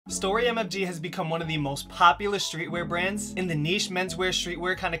Story MFG has become one of the most popular streetwear brands in the niche menswear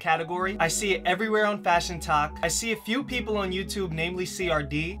streetwear kind of category. I see it everywhere on Fashion Talk. I see a few people on YouTube, namely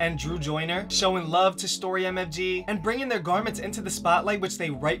CRD and Drew Joyner, showing love to Story MFG and bringing their garments into the spotlight, which they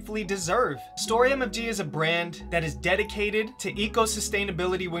rightfully deserve. Story MFG is a brand that is dedicated to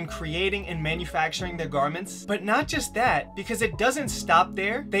eco-sustainability when creating and manufacturing their garments. But not just that, because it doesn't stop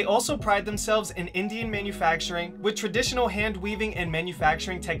there. They also pride themselves in Indian manufacturing with traditional hand weaving and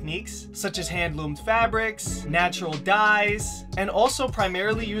manufacturing techniques, such as hand-loomed fabrics, natural dyes, and also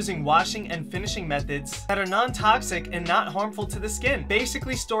primarily using washing and finishing methods that are non-toxic and not harmful to the skin.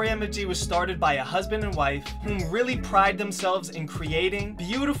 Basically, Story MFG was started by a husband and wife whom really pride themselves in creating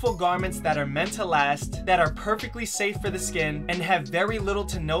beautiful garments that are meant to last, that are perfectly safe for the skin, and have very little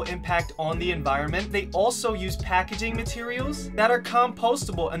to no impact on the environment. They also use packaging materials that are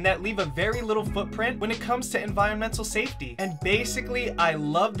compostable and that leave a very little footprint when it comes to environmental safety. And basically, I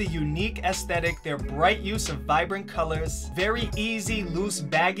love the unique aesthetic, their bright use of vibrant colors, very easy, loose,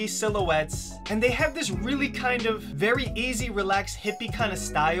 baggy silhouettes, and they have this really kind of very easy, relaxed, hippie kind of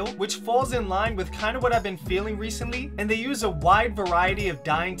style, which falls in line with kind of what I've been feeling recently. And they use a wide variety of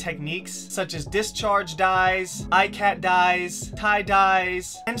dyeing techniques, such as discharge dyes, iCat dyes, tie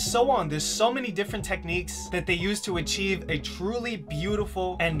dyes, and so on. There's so many different techniques that they use to achieve a truly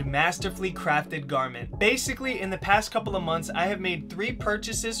beautiful and masterfully crafted garment. Basically, in the past couple of months, I have made 3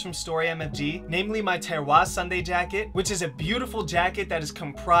 purchases from Story MFG, namely my Terroir Sunday jacket, which is a beautiful jacket that is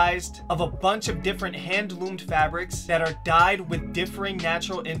comprised of a bunch of different hand-loomed fabrics that are dyed with differing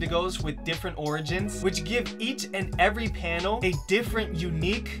natural indigos with different origins, which give each and every panel a different,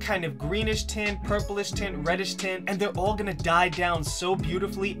 unique kind of greenish tint, purplish tint, reddish tint, and they're all gonna dye down so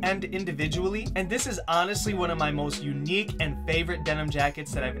beautifully and individually. And this is honestly one of my most unique and favorite denim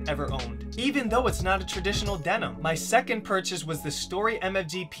jackets that I've ever owned, even though it's not a traditional denim. My second purchase was the Story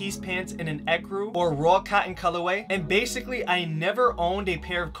MFG piece pants in an Ecru or raw cotton colorway, and basically I never owned a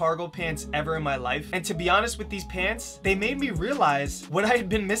pair of cargo pants ever in my life, and to be honest with these pants, they made me realize what I had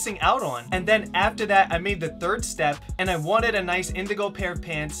been missing out on. And then after that, I made the third step and I wanted a nice indigo pair of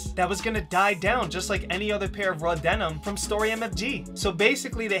pants that was gonna dye down just like any other pair of raw denim from Story MFG. So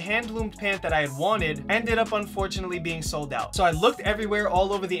basically the hand-loomed pant that I had wanted ended up unfortunately being sold out. So I looked everywhere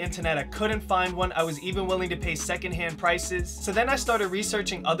all over the internet, I couldn't find one. I was even willing to pay secondhand prices. So then I started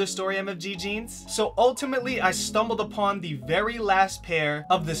researching other Story MFG jeans. So ultimately I stumbled upon the very last pair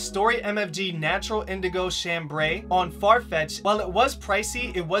of the Story MFG Natural Indigo Chambray on Farfetch. While it was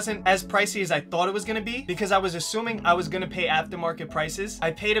pricey, it wasn't as pricey as I thought it was gonna be, because I was assuming I was gonna pay aftermarket prices.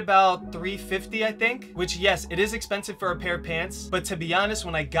 I paid about $350, I think, which yes, it is expensive for a pair of pants, but to be honest,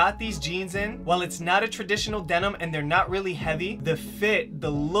 when I got these jeans in, while it's not a traditional denim and they're not really heavy, the fit, the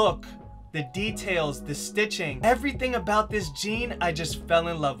look, the details, the stitching, everything about this jean I just fell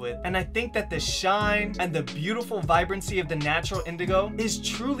in love with. And I think that the shine and the beautiful vibrancy of the natural indigo is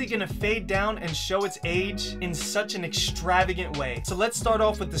truly gonna fade down and show its age in such an extravagant way. So let's start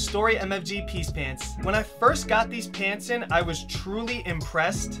off with the Story MFG piece pants. When I first got these pants in, I was truly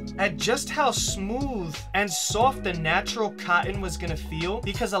impressed at just how smooth and soft the natural cotton was gonna feel,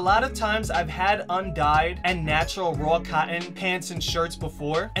 because a lot of times I've had undyed and natural raw cotton pants and shirts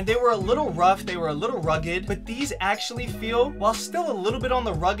before, and they were a little rough, they were a little rugged, but these actually feel, while still a little bit on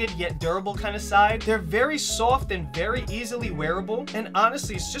the rugged yet durable kind of side, they're very soft and very easily wearable. And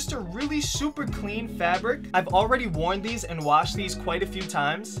honestly, it's just a really super clean fabric. I've already worn these and washed these quite a few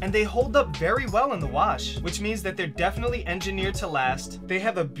times, and they hold up very well in the wash, which means that they're definitely engineered to last. They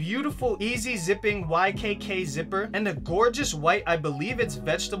have a beautiful, easy zipping YKK zipper and a gorgeous white, I believe it's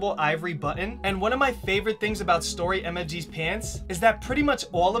vegetable ivory button. And one of my favorite things about Story MFG's pants is that pretty much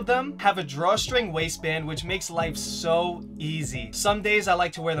all of them have a drawstring waistband, which makes life so easy. Some days I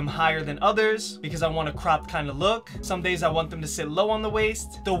like to wear them higher than others because I want a cropped kind of look. Some days I want them to sit low on the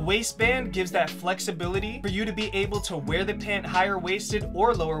waist. The waistband gives that flexibility for you to be able to wear the pant higher waisted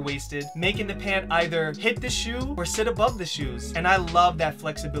or lower waisted, making the pant either hit the shoe or sit above the shoes. And I love that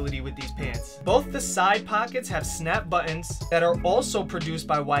flexibility with these pants. Both the side pockets have snap buttons that are also produced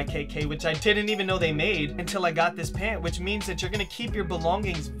by YKK, which I didn't even know they made until I got this pant, which means that you're gonna keep your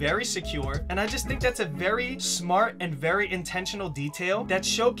belongings very secure. And I just think that's a very smart and very intentional detail that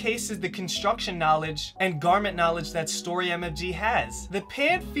showcases the construction knowledge and garment knowledge that Story MFG has. The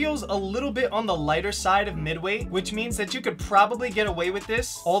pant feels a little bit on the lighter side of midweight, which means that you could probably get away with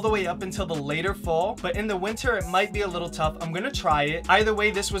this all the way up until the later fall, but in the winter it might be a little tough. I'm gonna try it. Either way,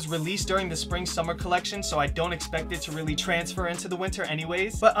 this was released during the spring summer collection, so I don't expect it to really transfer into the winter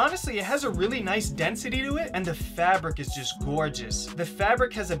anyways. But honestly, it has a really nice density to it, and the fabric is just gorgeous. The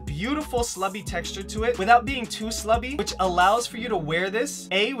fabric has a beautiful beautiful slubby texture to it without being too slubby, which allows for you to wear this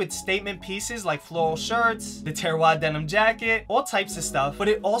with statement pieces like floral shirts, the terroir denim jacket, all types of stuff, but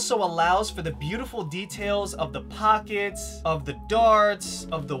it also allows for the beautiful details of the pockets, of the darts,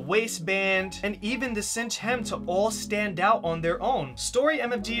 of the waistband, and even the cinch hem to all stand out on their own. Story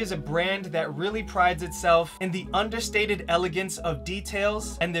MFG is a brand that really prides itself in the understated elegance of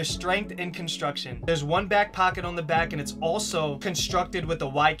details and their strength in construction. There's one back pocket on the back, and it's also constructed with a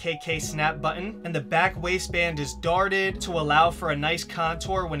YKK snap button, and the back waistband is darted to allow for a nice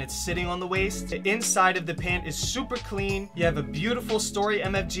contour when it's sitting on the waist. The inside of the pant is super clean. You have a beautiful Story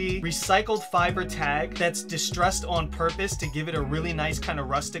MFG recycled fiber tag that's distressed on purpose to give it a really nice kind of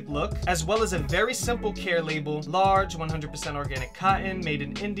rustic look, as well as a very simple care label, large, 100% organic cotton, made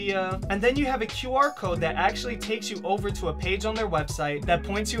in India. And then you have a QR code that actually takes you over to a page on their website that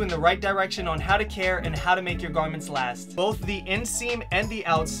points you in the right direction on how to care and how to make your garments last. Both the inseam and the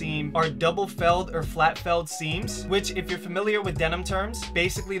outseam are double felled or flat felled seams, which, if you're familiar with denim terms,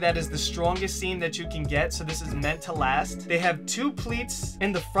 basically that is the strongest seam that you can get, so this is meant to last. They have 2 pleats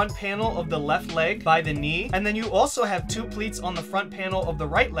in the front panel of the left leg by the knee, and then you also have 2 pleats on the front panel of the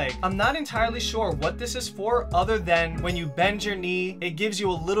right leg. I'm not entirely sure what this is for, other than when you bend your knee, it gives you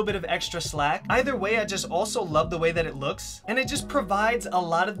a little bit of extra slack. Either way, I just also love the way that it looks, and it just provides a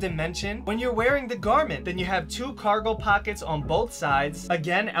lot of dimension when you're wearing the garment. Then you have 2 cargo pockets on both sides,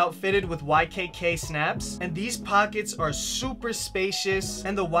 again outfitted with YKK snaps, and these pockets are super spacious,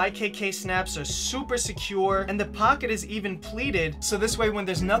 and the YKK snaps are super secure, and the pocket is even pleated, so this way when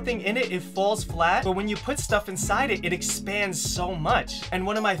there's nothing in it, it falls flat, but when you put stuff inside it, it expands so much. And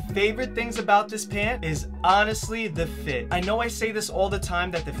one of my favorite things about this pant is honestly the fit. I know I say this all the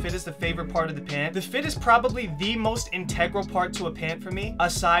time that the fit is the favorite part of the pant. The fit is probably the most integral part to a pant for me,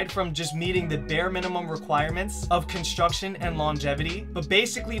 aside from just meeting the bare minimum requirements of construction and longevity. But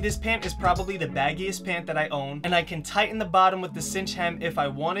basically this pant is probably the baggiest pant that I own, and I can tighten the bottom with the cinch hem if I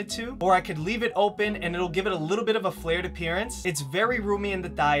wanted to, or I could leave it open and it'll give it a little bit of a flared appearance. It's very roomy in the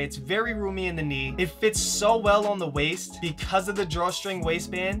thigh, it's very roomy in the knee. It fits so well on the waist because of the drawstring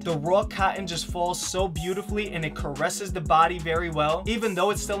waistband. The raw cotton just falls so beautifully and it caresses the body very well, even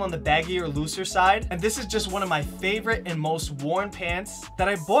though it's still on the baggy or looser side. And this is just one of my favorite and most worn pants that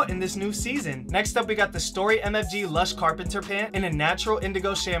I bought in this new season. Next up, we got the Story MFG Lush Carpenter Pant in a Natural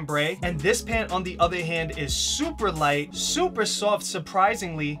Indigo Chambray, and this pant on the other hand is super light, super soft,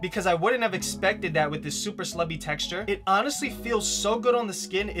 surprisingly, because I wouldn't have expected that with this super slubby texture. It honestly feels so good on the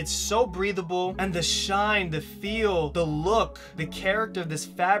skin. It's so breathable, and the shine, the feel, the look, the character of this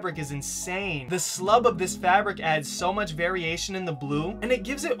fabric is insane. The slub of this fabric adds so much variation in the blue, and it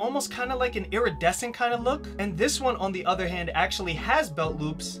gives it almost kind of like an iridescent kind of look. And this one on the other hand actually has belt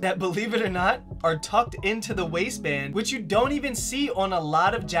loops that, believe it or not, are tucked into the waistband, which you don't even see on a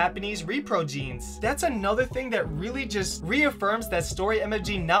lot of Japanese repro jeans. That's another thing that really just reaffirms that Story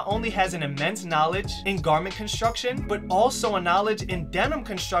MFG not only has an immense knowledge in garment construction, but also a knowledge in denim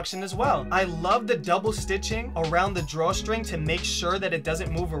construction as well. I love the double stitching around the drawstring to make sure that it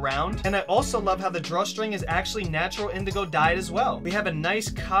doesn't move around, and I also love how the drawstring is actually natural indigo dyed as well. We have a nice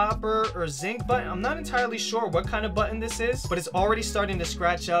copper or zinc button. I'm not entirely sure what kind of button this is, but it's already starting to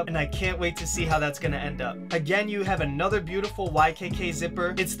scratch up, and I can't wait to see how that's gonna end up. Again, you have another beautiful YKK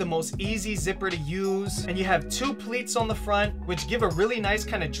zipper. It's the most easy zipper to use, and you have 2 pleats on the front, which give a really nice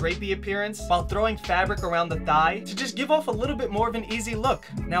kind of drapey appearance while throwing fabric around the thigh to just give off a little bit more of an easy look.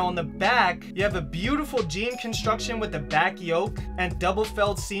 Now on the back, you have a beautiful jean construction with a back yoke and double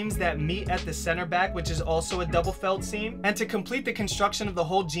felled seams that meet at the center back, which is also a double felled seam. And to complete the construction of the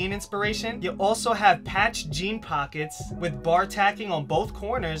whole jean inspiration, you also have patched jean pockets with bar tacking on both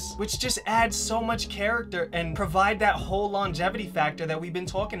corners, which just adds so much character and provide that whole longevity factor that we've been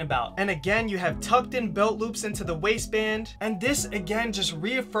talking about. And again, you have tucked in belt loops into the waistband, and this again just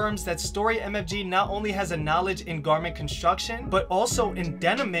reaffirms that Story MFG not only has a knowledge in garment construction, but also in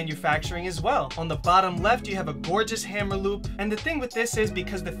denim manufacturing as well. On the bottom left, you have a gorgeous hammer loop, and the thing with this is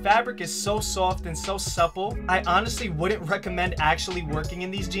because the fabric is so soft and so supple, I honestly wouldn't recommend actually working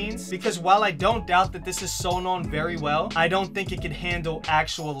in these jeans, because while I don't doubt that this is sewn on very well, I don't think it could handle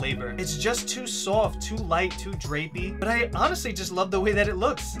actual labor. It's just too soft, too light, too drapey, but I honestly just love the way that it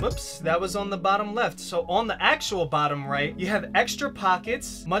looks. Whoops, that was on the bottom left. So on the actual bottom right, you have extra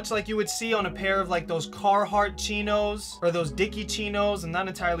pockets, much like you would see on a pair of like those Carhartt chinos or those Dickie chinos. I'm not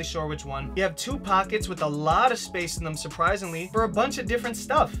entirely sure which one. You have 2 pockets with a lot of space in them, surprisingly, for a bunch of different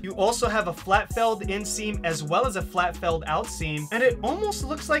stuff. You also have a flat felled inseam as well as a flat felled outseam, and it almost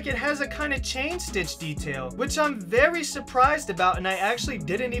looks like it has a kind of chain stitch detail, which I'm very surprised about, and I actually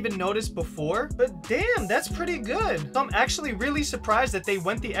didn't even notice before, but damn, that's pretty good. So I'm actually really surprised surprised that they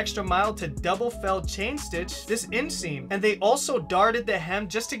went the extra mile to double fell chain stitch this inseam. And they also darted the hem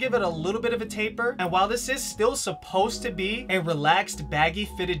just to give it a little bit of a taper. And while this is still supposed to be a relaxed baggy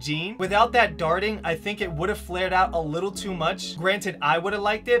fitted jean, without that darting, I think it would have flared out a little too much. Granted, I would have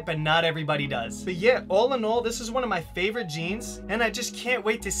liked it, but not everybody does. But yeah, all in all, this is one of my favorite jeans, and I just can't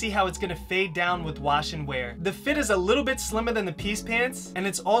wait to see how it's gonna fade down with wash and wear. The fit is a little bit slimmer than the piece pants, and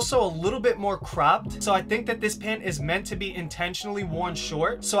it's also a little bit more cropped, so I think that this pant is meant to be intentionally worn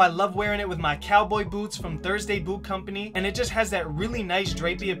short. So I love wearing it with my cowboy boots from Thursday Boot Company, and it just has that really nice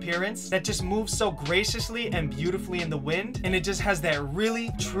drapey appearance that just moves so graciously and beautifully in the wind, and it just has that really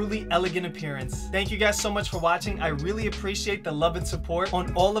truly elegant appearance. Thank you guys so much for watching. I really appreciate the love and support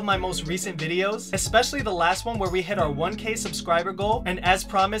on all of my most recent videos, especially the last one where we hit our 1K subscriber goal, and as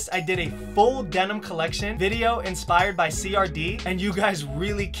promised, I did a full denim collection video inspired by CRD, and you guys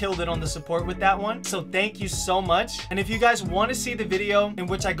really killed it on the support with that one, so thank you so much. And if you guys want to see the video in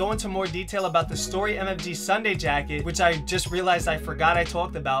which I go into more detail about the Story MFG Sunday jacket, which I just realized I forgot I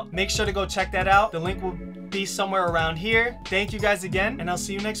talked about, make sure to go check that out. The link will be somewhere around here. Thank you guys again, and I'll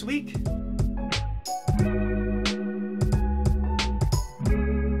see you next week.